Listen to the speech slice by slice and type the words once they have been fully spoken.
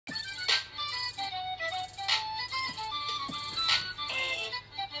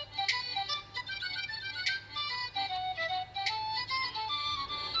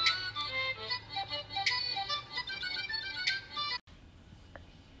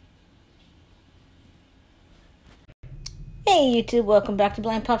Hey YouTube, welcome back to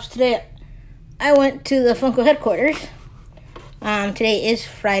Blind Pops. Today I went to the Funko headquarters. Today is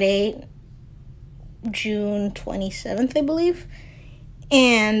Friday, June 27th, I believe.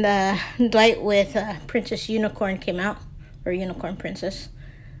 And Dwight with Princess Unicorn came out, or Unicorn Princess.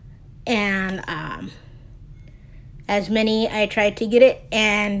 And as many, I tried to get it,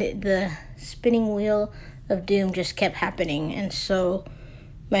 and the spinning wheel of doom just kept happening. And so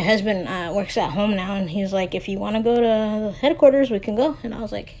my husband works at home now, and he's like, if you want to go to the headquarters, we can go. And I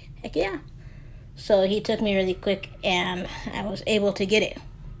was like, heck yeah. So he took me really quick, and I was able to get it.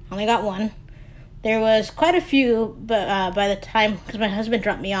 Only got one. There was quite a few, but by the time, because my husband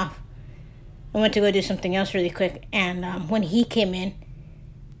dropped me off, I went to go do something else really quick. And when he came in,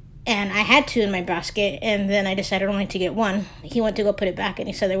 and I had two in my basket, and then I decided only to get one, he went to go put it back, and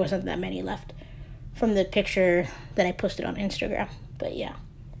he said there wasn't that many left from the picture that I posted on Instagram. But yeah.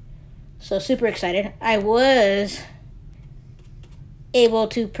 So super excited. I was able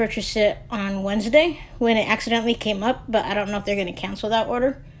to purchase it on Wednesday when it accidentally came up, but I don't know if they're going to cancel that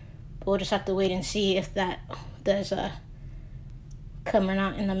order. But we'll just have to wait and see if that does come or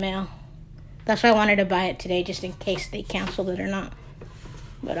not in the mail. That's why I wanted to buy it today, just in case they canceled it or not.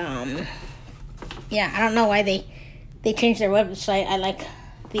 But yeah, I don't know why they changed their website. I like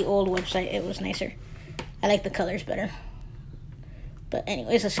the old website. It was nicer. I like the colors better. But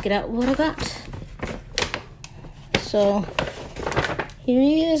anyways, let's get out what I got. So here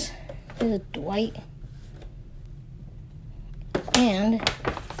he is. Here's Dwight. And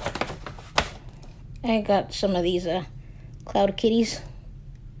I got some of these Cloud Kitties.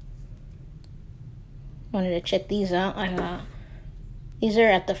 Wanted to check these out. These are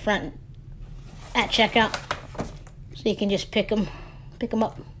at the front at checkout, so you can just pick them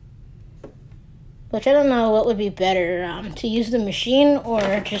up. Which I don't know what would be better, to use the machine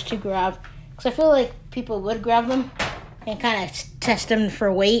or just to grab. Because I feel like people would grab them and kind of test them for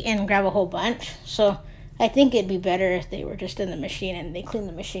weight and grab a whole bunch. So I think it'd be better if they were just in the machine and they clean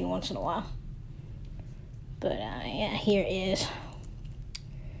the machine once in a while. But yeah, here is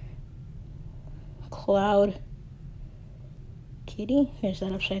Cloud Kitty. Here's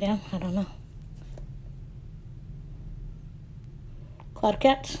that upside down. I don't know. Cloud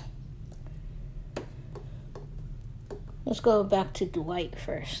Cats. Let's go back to Dwight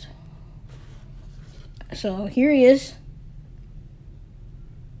first. So here he is.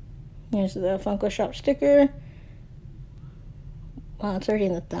 Here's the Funko Shop sticker. Wow, it's already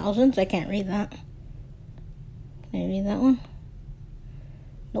in the thousands. I can't read that. Can I read that one?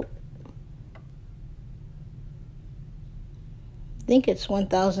 Nope. I think it's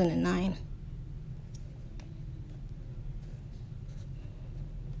 1009.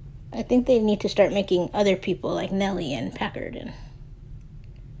 I think they need to start making other people like Nelly and Packard and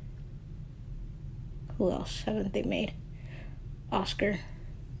who else haven't they made? Oscar.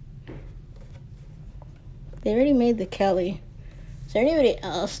 They already made the Kelly. Is there anybody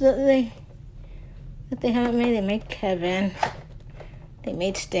else that they haven't made? They made Kevin. They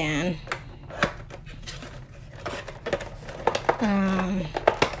made Stan. I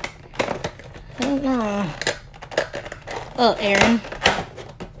don't know. Oh, Aaron.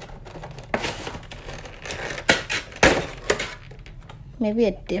 Maybe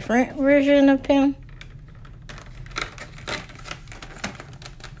a different version of him.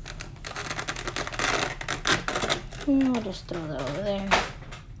 I'll just throw that over there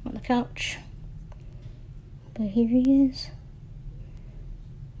on the couch. But here he is.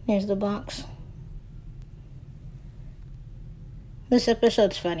 There's the box. This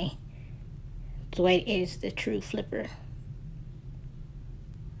episode's funny. Dwight is the true flipper.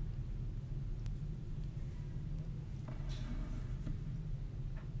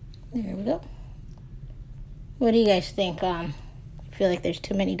 There we go. What do you guys think? I feel like there's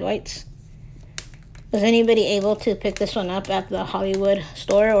too many Dwights. Was anybody able to pick this one up at the Hollywood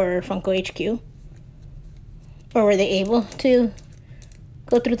store or Funko HQ? Or were they able to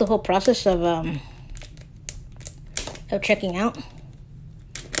go through the whole process of checking out?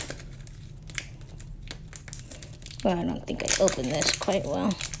 Well, I don't think I opened this quite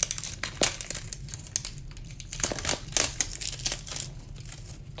well.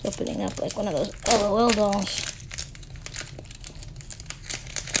 Opening up like one of those LOL dolls.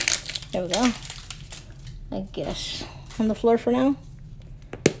 There we go. I guess on the floor for now.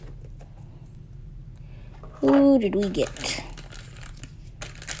 Who did we get?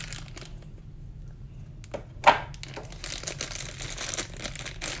 I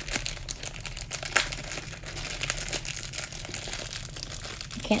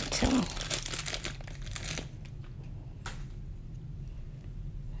can't tell.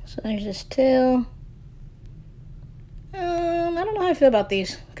 So there's this tail. I feel about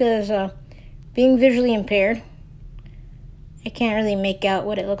these, because being visually impaired, I can't really make out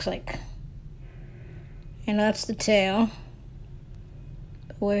what it looks like. I know that's the tail,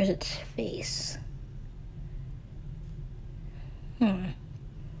 but where's its face?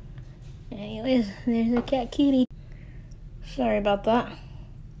 Anyways, there's a cat kitty. Sorry about that.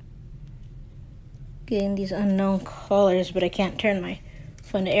 Getting these unknown colors, but I can't turn my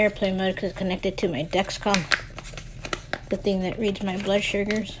phone to airplane mode because it's connected to my Dexcom, the thing that reads my blood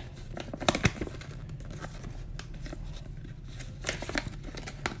sugars.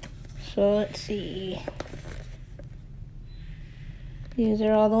 So let's see. These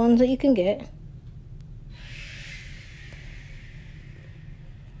are all the ones that you can get.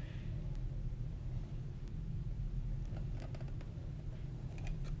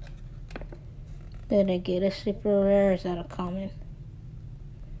 Did I get a super rare or is that a common?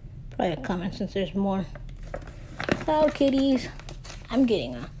 Probably a common since there's more. Cloud kitties. I'm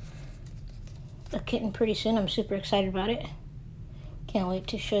getting a kitten pretty soon. I'm super excited about it. Can't wait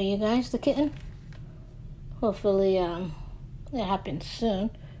to show you guys the kitten. Hopefully it happens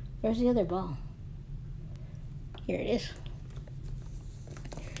soon. Where's the other ball? Here it is.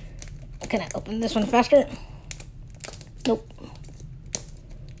 Can I open this one faster? Nope.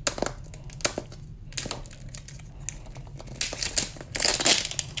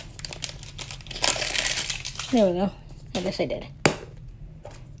 There we go. I guess I did.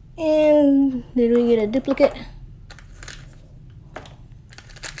 And did we get a duplicate?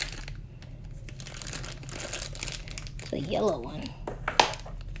 It's a yellow one.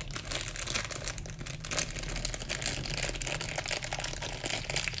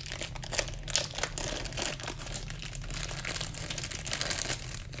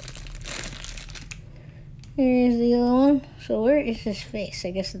 Here's the yellow one. So where is his face?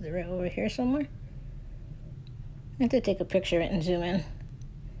 I guess it's right over here somewhere. I have to take a picture of it and zoom in.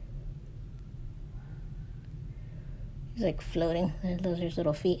 He's like floating. Those are his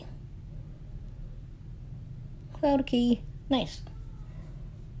little feet. Cloud key. Nice.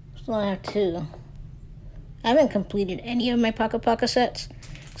 Still only have 2. I haven't completed any of my Paka sets.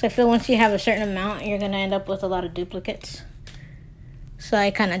 So I feel once you have a certain amount, you're going to end up with a lot of duplicates. So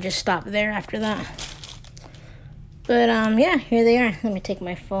I kind of just stopped there after that. But yeah, here they are. Let me take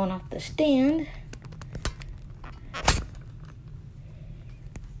my phone off the stand.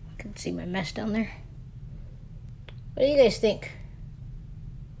 See my mess down there. What do you guys think?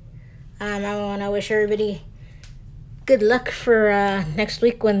 I want to wish everybody good luck for next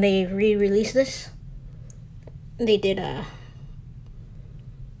week when they re-release this. They did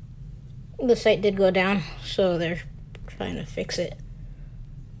the site did go down, so they're trying to fix it.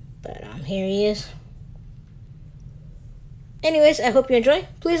 But here he is. Anyways, I hope you enjoy.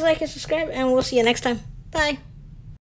 Please like and subscribe, and we'll see you next time. Bye.